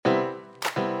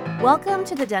Welcome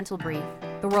to the Dental Brief,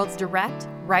 the world's direct,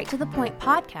 right-to-the-point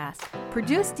podcast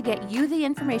produced to get you the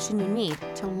information you need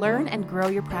to learn and grow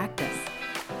your practice.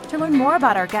 To learn more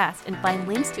about our guests and find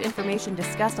links to information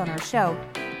discussed on our show,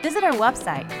 visit our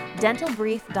website,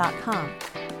 dentalbrief.com.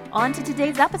 On to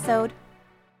today's episode.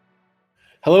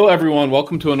 Hello, everyone.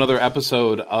 Welcome to another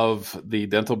episode of the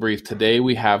Dental Brief. Today,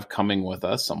 we have coming with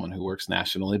us someone who works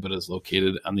nationally but is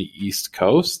located on the East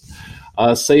Coast.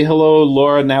 Say hello,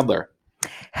 Laura Nadler.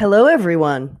 Hello,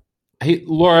 everyone. Hey,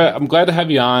 Laura, I'm glad to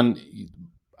have you on.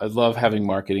 I love having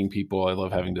marketing people. I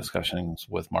love having discussions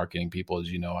with marketing people. As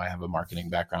you know, I have a marketing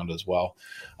background as well.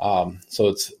 So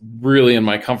it's really in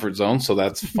my comfort zone. So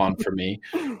that's fun for me.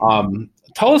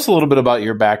 Tell us a little bit about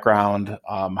your background,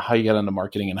 how you got into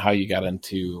marketing and how you got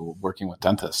into working with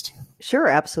dentists. Sure,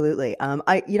 absolutely.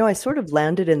 I sort of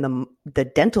landed in the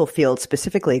dental field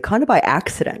specifically kind of by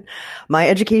accident. My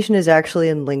education is actually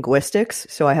in linguistics,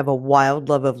 so I have a wild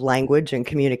love of language and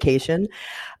communication.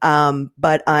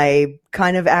 But I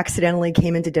kind of accidentally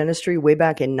came into dentistry way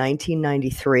back in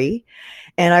 1993.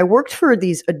 And I worked for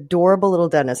these adorable little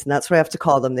dentists, and that's what I have to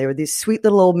call them. They were these sweet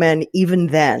little old men even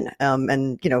then.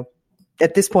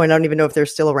 At this point, I don't even know if they're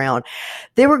still around.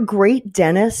 They were great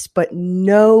dentists, but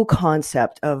no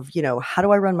concept of, how do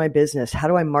I run my business? How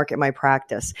do I market my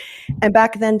practice? And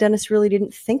back then, dentists really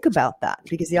didn't think about that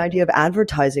because the idea of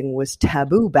advertising was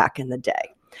taboo back in the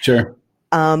day. Sure.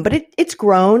 But it's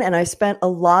grown, and I spent a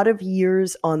lot of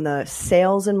years on the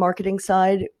sales and marketing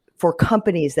side for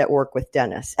companies that work with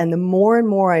dentists. And the more and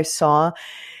more I saw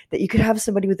that you could have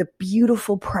somebody with a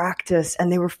beautiful practice and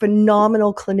they were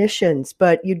phenomenal clinicians,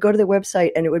 but you'd go to their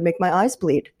website and it would make my eyes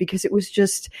bleed because it was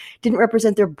just didn't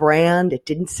represent their brand. It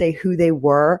didn't say who they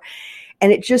were.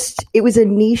 And it was a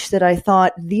niche that I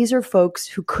thought these are folks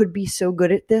who could be so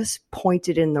good at this,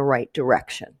 pointed in the right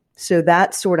direction. So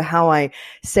that's sort of how I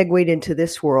segued into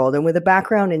this world. And with a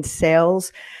background in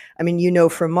sales,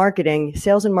 from marketing,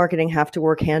 sales and marketing have to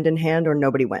work hand in hand or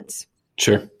nobody wins.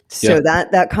 Sure. So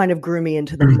that kind of grew me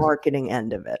into the marketing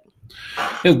end of it.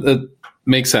 It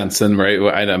makes sense. And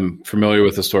right, I'm familiar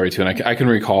with the story too. And I can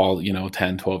recall,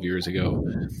 10, 12 years ago,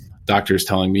 doctors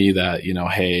telling me that,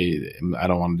 hey, I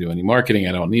don't want to do any marketing.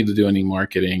 I don't need to do any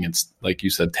marketing. It's like you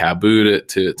said, taboo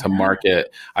to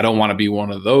market. I don't want to be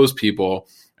one of those people.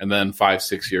 And then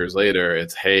 5-6 years later,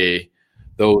 it's, hey,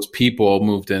 those people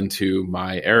moved into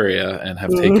my area and have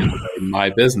taken away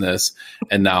my business.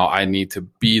 And now I need to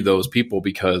be those people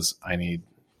because I need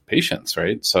patients,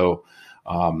 right? So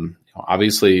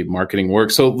obviously marketing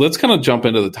works. So let's kind of jump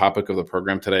into the topic of the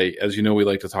program today. As you know, we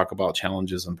like to talk about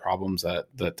challenges and problems that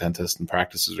dentists and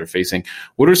practices are facing.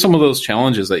 What are some of those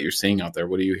challenges that you're seeing out there?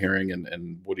 What are you hearing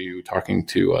and what are you talking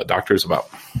to doctors about?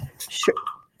 Sure.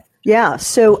 Yeah.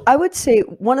 So I would say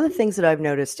one of the things that I've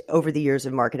noticed over the years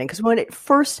of marketing, because when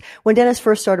dentists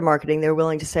first started marketing, they were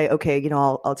willing to say, okay,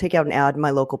 I'll take out an ad in my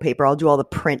local paper. I'll do all the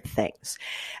print things.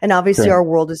 And obviously Our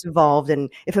world has evolved. And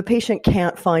if a patient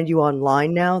can't find you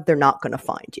online now, they're not going to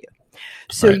find you.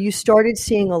 So right. You started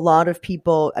seeing a lot of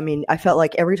people. I felt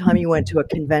like every time you went to a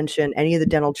convention, any of the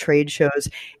dental trade shows,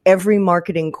 every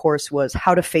marketing course was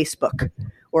how to Facebook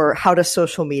or how to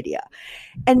social media.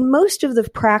 And most of the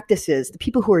practices, the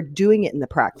people who are doing it in the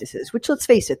practices, which let's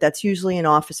face it, that's usually an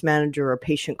office manager or a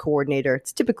patient coordinator.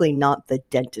 It's typically not the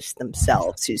dentist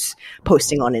themselves who's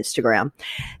posting on Instagram.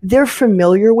 They're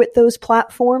familiar with those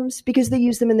platforms because they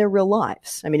use them in their real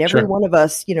lives. Every Sure. one of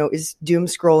us, is doom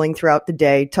scrolling throughout the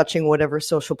day, touching whatever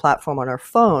social platform on our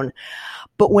phone.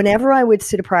 But whenever I would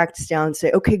sit a practice down and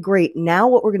say, okay, great, now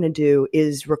what we're going to do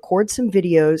is record some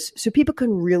videos so people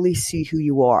can really see who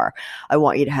you are. I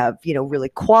want you to have, really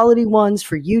quality ones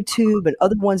for YouTube and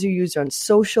other ones you use on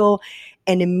social.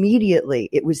 And immediately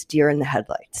it was deer in the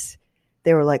headlights.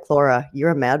 They were like, Laura, you're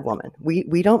a mad woman.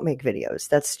 We don't make videos.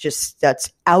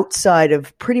 That's outside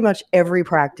of pretty much every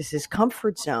practice's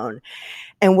comfort zone.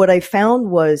 And what I found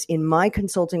was in my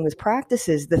consulting with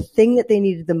practices, the thing that they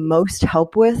needed the most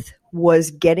help with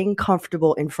was getting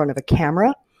comfortable in front of a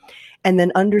camera and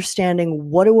then understanding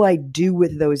what do I do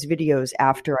with those videos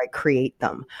after I create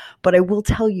them. But I will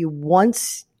tell you,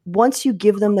 once you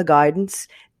give them the guidance,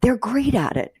 they're great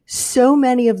at it. So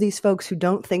many of these folks who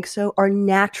don't think so are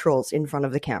naturals in front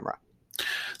of the camera.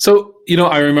 So,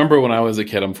 I remember when I was a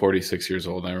kid, I'm 46 years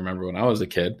old. And I remember when I was a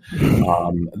kid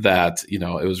that,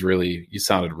 it was really, you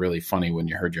sounded really funny when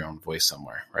you heard your own voice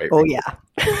somewhere, right? Oh, yeah.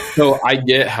 So I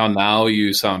get how now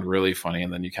you sound really funny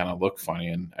and then you kind of look funny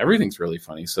and everything's really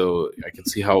funny. So I can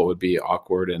see how it would be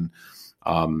awkward and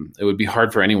it would be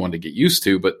hard for anyone to get used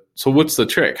to. But so what's the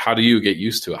trick? How do you get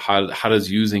used to it? How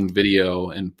does using video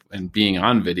and being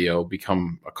on video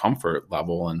become a comfort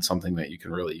level and something that you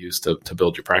can really use to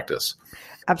build your practice?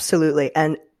 Absolutely.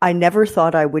 And I never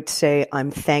thought I would say I'm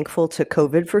thankful to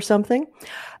COVID for something.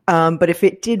 But if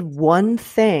it did one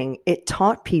thing, it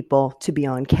taught people to be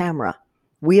on camera.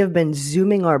 We have been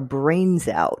Zooming our brains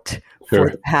out for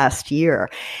the past year.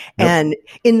 Yep. And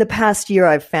in the past year,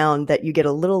 I've found that you get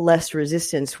a little less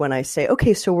resistance when I say,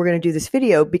 okay, so we're going to do this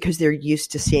video, because they're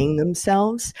used to seeing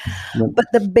themselves. Yep. But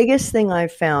the biggest thing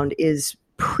I've found is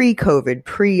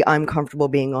pre-COVID, I'm comfortable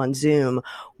being on Zoom,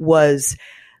 was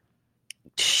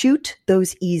shoot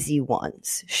those easy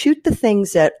ones. Shoot the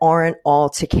things that aren't all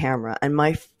to camera. And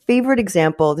my favorite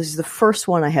example, this is the first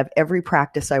one I have every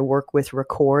practice I work with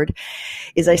record,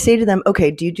 is I say to them,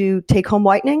 okay, do you do take-home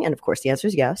whitening? And of course, the answer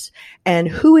is yes. And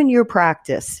who in your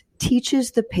practice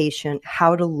teaches the patient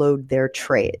how to load their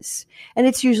trays? And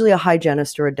it's usually a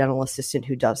hygienist or a dental assistant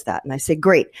who does that. And I say,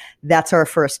 great, that's our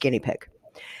first guinea pig.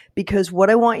 Because what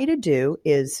I want you to do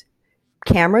is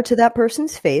camera to that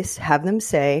person's face, have them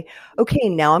say, okay,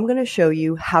 now I'm going to show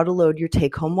you how to load your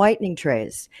take-home whitening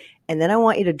trays. And then I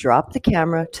want you to drop the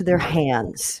camera to their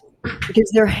hands, because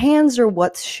their hands are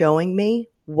what's showing me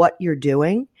what you're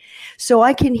doing. So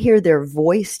I can hear their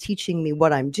voice teaching me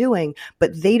what I'm doing,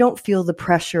 but they don't feel the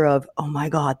pressure of, oh my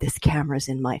God, this camera's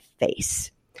in my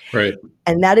face. Right.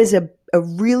 And that is a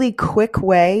really quick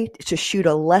way to shoot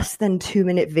a less than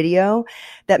 2-minute video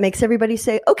that makes everybody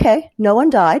say, okay, no one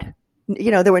died.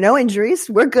 There were no injuries.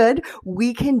 We're good.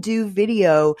 We can do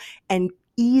video and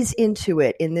ease into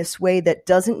it in this way that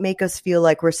doesn't make us feel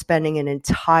like we're spending an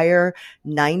entire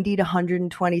 90 to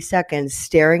 120 seconds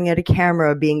staring at a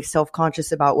camera, being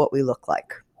self-conscious about what we look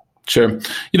like. Sure.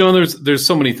 There's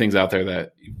so many things out there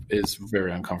that is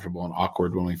very uncomfortable and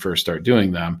awkward when we first start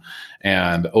doing them.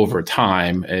 And over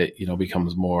time, it,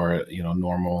 becomes more,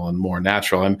 normal and more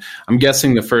natural. I'm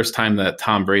guessing the first time that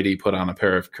Tom Brady put on a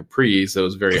pair of capris, it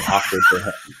was very awkward for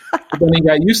him. But then he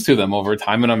got used to them over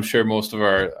time. And I'm sure most of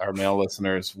our male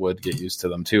listeners would get used to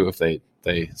them too if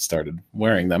they started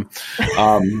wearing them.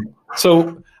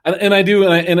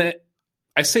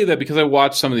 I say that because I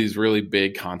watch some of these really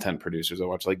big content producers. I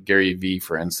watch like Gary Vee,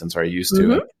 for instance, or I used to.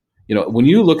 Mm-hmm. When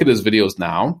you look at his videos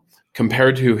now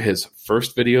compared to his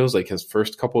first videos, like his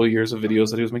first couple of years of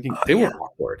videos that he was making, they were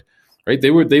awkward, right?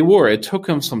 It took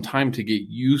him some time to get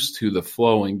used to the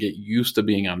flow and get used to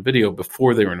being on video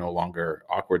before they were no longer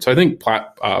awkward. So I think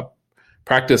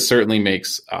practice certainly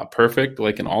makes perfect,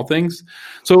 like in all things.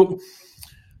 So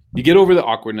you get over the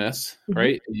awkwardness,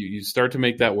 right? You start to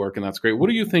make that work, and that's great. What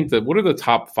do you think what are the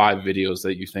top 5 videos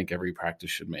that you think every practice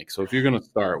should make? So if you're going to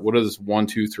start, what are this 1,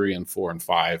 2, 3, and 4, and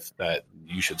 5 that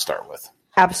you should start with?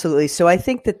 Absolutely. So I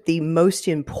think that the most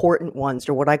important ones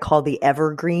are what I call the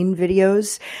evergreen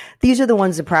videos. These are the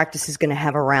ones the practice is going to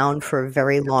have around for a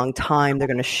very long time. They're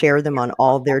going to share them on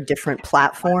all their different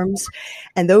platforms.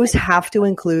 And those have to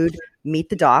include Meet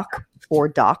the Doc, or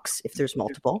docs if there's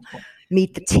multiple,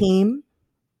 Meet the Team,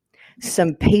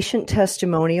 some patient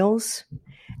testimonials,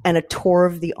 and a tour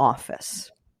of the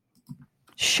office.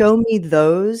 Show me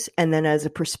those, and then as a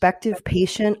prospective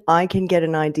patient, I can get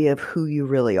an idea of who you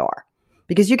really are.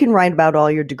 Because you can write about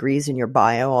all your degrees in your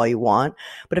bio all you want,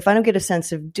 but if I don't get a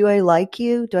sense of, do I like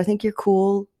you? Do I think you're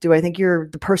cool? Do I think you're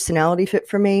the personality fit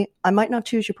for me? I might not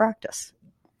choose your practice.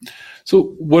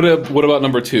 So what about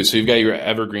number 2? So you've got your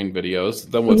evergreen videos.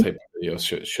 Then what type of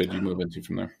videos should you move into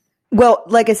from there? Well,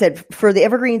 like I said, for the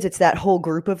evergreens, it's that whole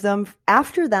group of them.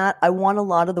 After that, I want a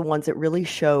lot of the ones that really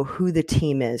show who the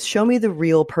team is. Show me the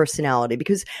real personality,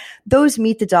 because those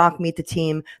Meet the Doc, Meet the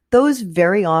Team, those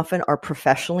very often are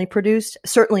professionally produced.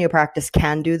 Certainly a practice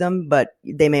can do them, but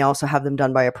they may also have them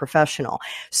done by a professional.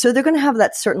 So they're going to have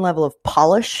that certain level of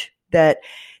polish that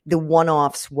the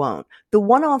one-offs won't. The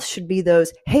one-offs should be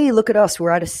those, hey, look at us, we're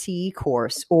at a CE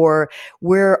course, or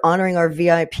we're honoring our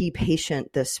VIP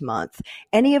patient this month.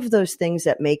 Any of those things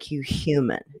that make you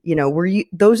human.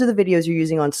 Those are the videos you're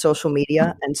using on social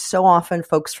media, and so often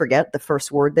folks forget the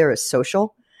first word there is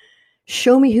social.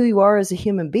 Show me who you are as a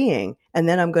human being, and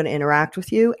then I'm going to interact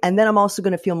with you, and then I'm also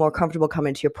going to feel more comfortable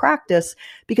coming to your practice,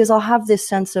 because I'll have this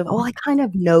sense of, I kind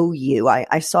of know you.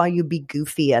 I saw you be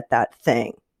goofy at that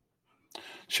thing.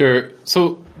 Sure.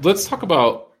 So let's talk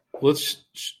about, let's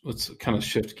kind of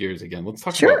shift gears again. Let's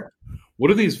talk about What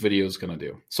are these videos going to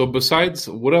do? So besides,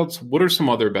 what are some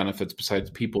other benefits besides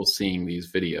people seeing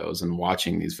these videos and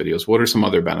watching these videos? What are some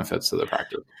other benefits to the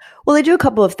practice? Well, they do a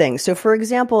couple of things. So, for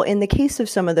example, in the case of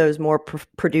some of those more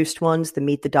produced ones, the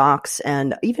Meet the Docs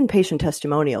and even patient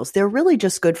testimonials, they're really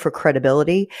just good for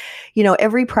credibility.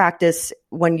 Every practice,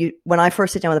 when I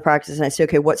first sit down with a practice and I say,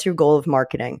 okay, what's your goal of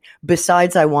marketing?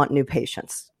 Besides, I want new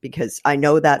patients, because I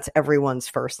know that's everyone's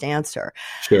first answer.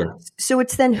 Sure. So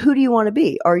it's then, who do you want to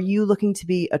be? Are you looking to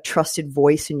be a trusted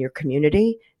voice in your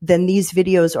community? Then these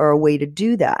videos are a way to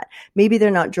do that. Maybe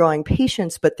they're not drawing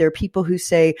patients, but they're people who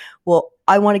say, well,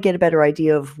 I want to get a better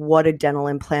idea of what a dental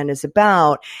implant is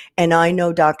about. And I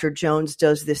know Dr. Jones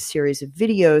does this series of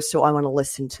videos, so I want to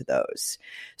listen to those.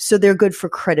 So they're good for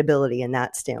credibility in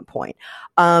that standpoint.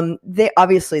 They're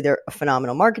a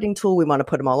phenomenal marketing tool. We want to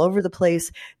put them all over the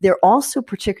place. They're also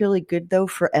particularly good, though,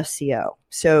 for SEO.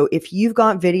 So if you've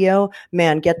got video,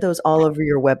 man, get those all over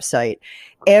your website.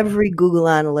 Every Google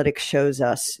Analytics shows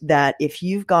us that if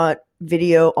you've got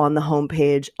video on the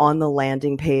homepage, on the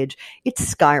landing page, it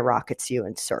skyrockets you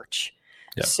in search.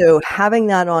 Yep. So having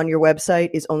that on your website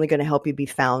is only going to help you be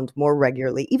found more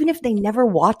regularly. Even if they never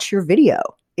watch your video,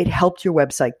 it helped your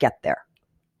website get there.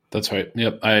 That's right.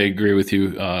 Yep. I agree with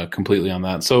you completely on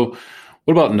that. So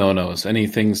what about no-nos? Any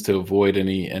things to avoid,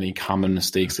 any common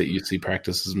mistakes that you see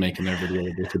practices make in their video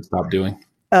that they should stop doing?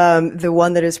 The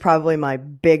one that is probably my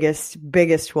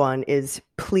biggest one is,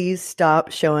 please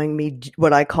stop showing me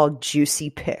what I call juicy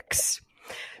pics.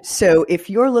 So if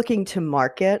you're looking to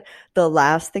market, the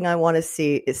last thing I want to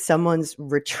see is someone's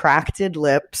retracted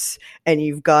lips and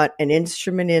you've got an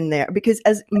instrument in there, because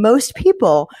as most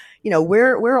people,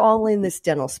 we're all in this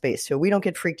dental space, so we don't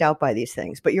get freaked out by these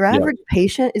things. But your average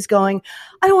patient is going,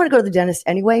 I don't want to go to the dentist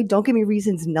anyway. Don't give me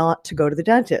reasons not to go to the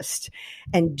dentist.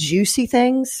 And juicy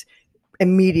things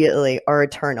immediately are a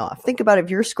turn off. Think about it, if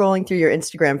you're scrolling through your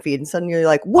Instagram feed and suddenly you're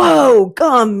like, whoa,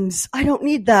 gums, I don't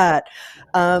need that.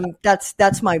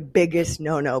 That's my biggest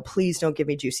no. Please don't give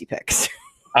me juicy pics.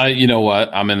 You know what?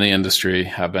 I'm in the industry,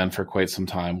 have been for quite some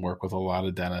time, work with a lot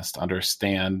of dentists,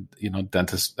 understand,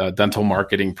 dental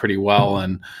marketing pretty well.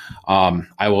 And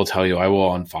I will tell you, I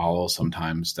will unfollow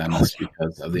sometimes dentists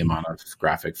because of the amount of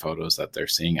graphic photos that they're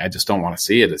seeing. I just don't want to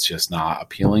see it. It's just not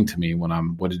appealing to me when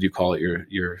what did you call it?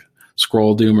 Your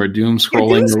scroll doom or doom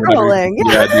scrolling? Doom scrolling.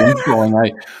 Yeah, doom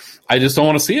scrolling. I just don't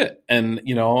want to see it. And,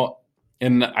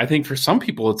 and I think for some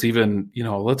people, it's even,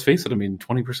 let's face it. I mean,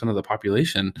 20% of the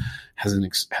population has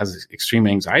extreme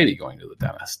anxiety going to the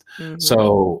dentist. Mm-hmm.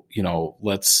 So,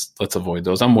 let's avoid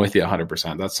those. I'm with you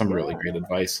 100%. That's some really great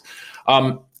advice.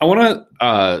 I want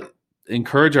to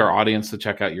encourage our audience to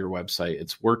check out your website.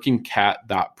 It's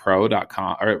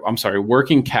workingcat.pro.com, or I'm sorry,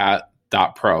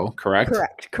 workingcat.pro, correct?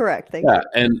 Correct. Thank you.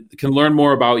 And can learn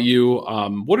more about you.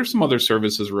 What are some other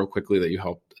services real quickly that you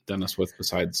help dentists with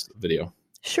besides video?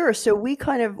 Sure. So we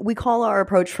call our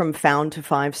approach from found to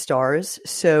 5 stars.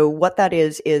 So what that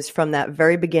is from that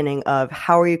very beginning of,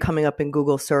 how are you coming up in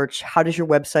Google search? How does your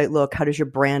website look? How does your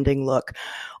branding look?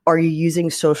 Are you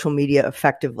using social media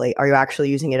effectively? Are you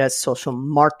actually using it as social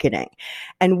marketing?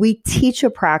 And we teach a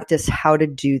practice how to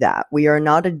do that. We are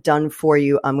not a done for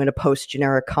you, I'm going to post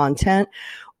generic content.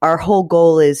 Our whole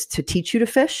goal is to teach you to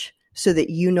fish so that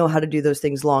you know how to do those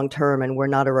things long term, and we're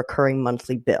not a recurring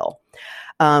monthly bill.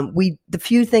 The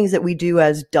few things that we do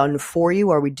as done for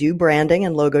you are, we do branding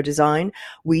and logo design.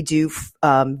 We do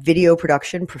video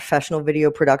production, professional video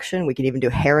production. We can even do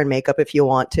hair and makeup if you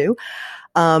want to.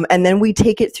 And then we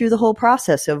take it through the whole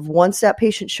process of, once that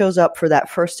patient shows up for that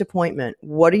first appointment,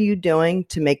 what are you doing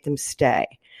to make them stay?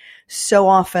 So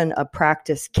often a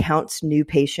practice counts new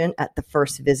patient at the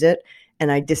first visit,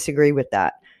 and I disagree with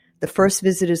that. The first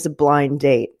visit is a blind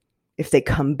date. If they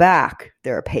come back,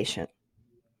 they're a patient.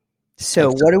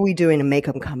 So what are we doing to make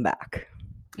them come back?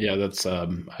 Yeah, that's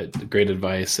great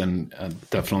advice, and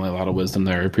definitely a lot of wisdom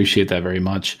there. I appreciate that very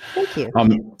much. Thank you.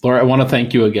 Laura, I want to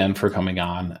thank you again for coming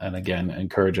on, and again,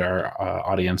 encourage our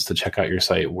audience to check out your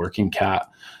site,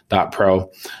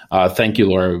 workingcat.pro. Thank you,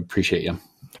 Laura. Appreciate you.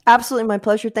 Absolutely. My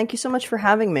pleasure. Thank you so much for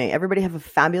having me. Everybody have a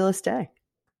fabulous day.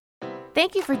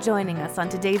 Thank you for joining us on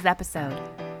today's episode.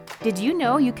 Did you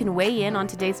know you can weigh in on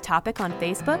today's topic on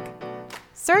Facebook?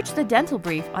 Search The Dental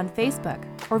Brief on Facebook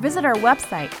or visit our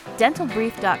website,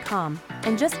 dentalbrief.com,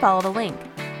 and just follow the link.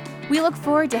 We look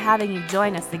forward to having you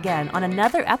join us again on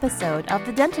another episode of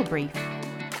The Dental Brief.